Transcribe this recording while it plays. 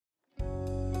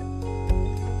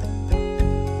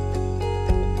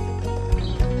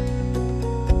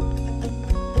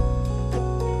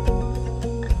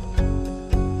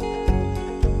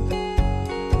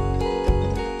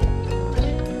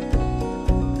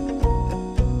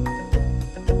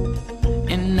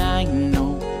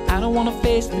don't wanna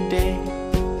face the day,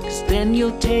 'cause then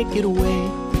you'll take it away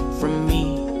from me.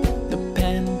 The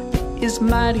pen is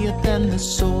mightier than the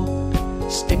sword.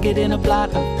 Stick it in a blot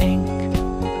of ink,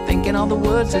 thinking all the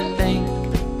words I think,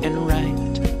 and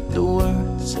write the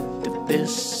words to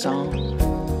this song.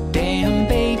 Damn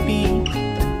baby,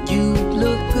 you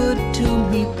look good to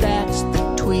me, that's the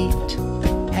tweet.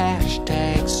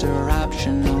 Hashtags are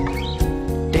optional.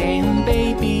 Damn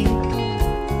baby,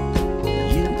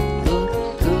 you look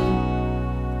good.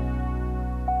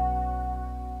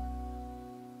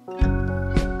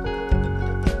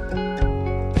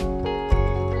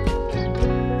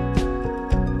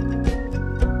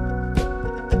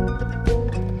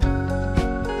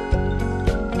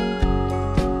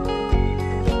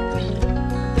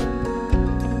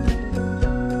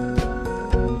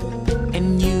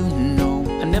 And you know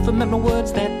I never meant my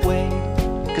words that way,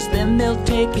 'cause then they'll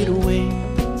take it away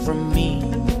from me.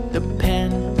 The pen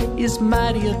is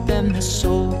mightier than the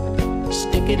sword.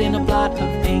 Stick it in a blot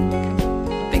of ink,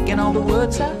 thinking all the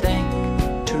words I think,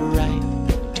 to write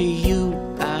to you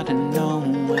out of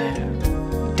nowhere.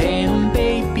 Damn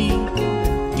baby,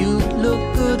 you look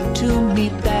good to me,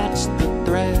 that's the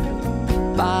thread.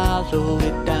 Follow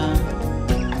it down.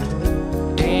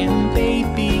 Damn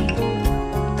baby,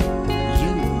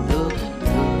 you look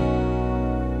good.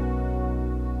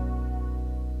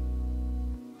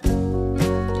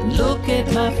 Look at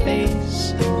my face,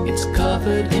 it's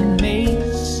covered in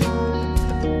maze,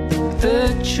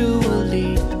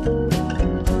 virtually.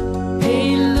 Hey,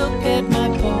 look at my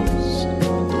post,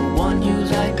 the one you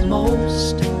like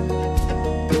most,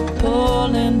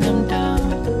 pulling them down.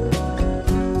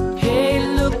 Hey,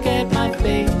 look at my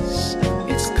face,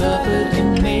 it's covered in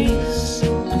maze.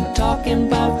 I'm talking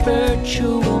about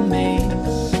virtual.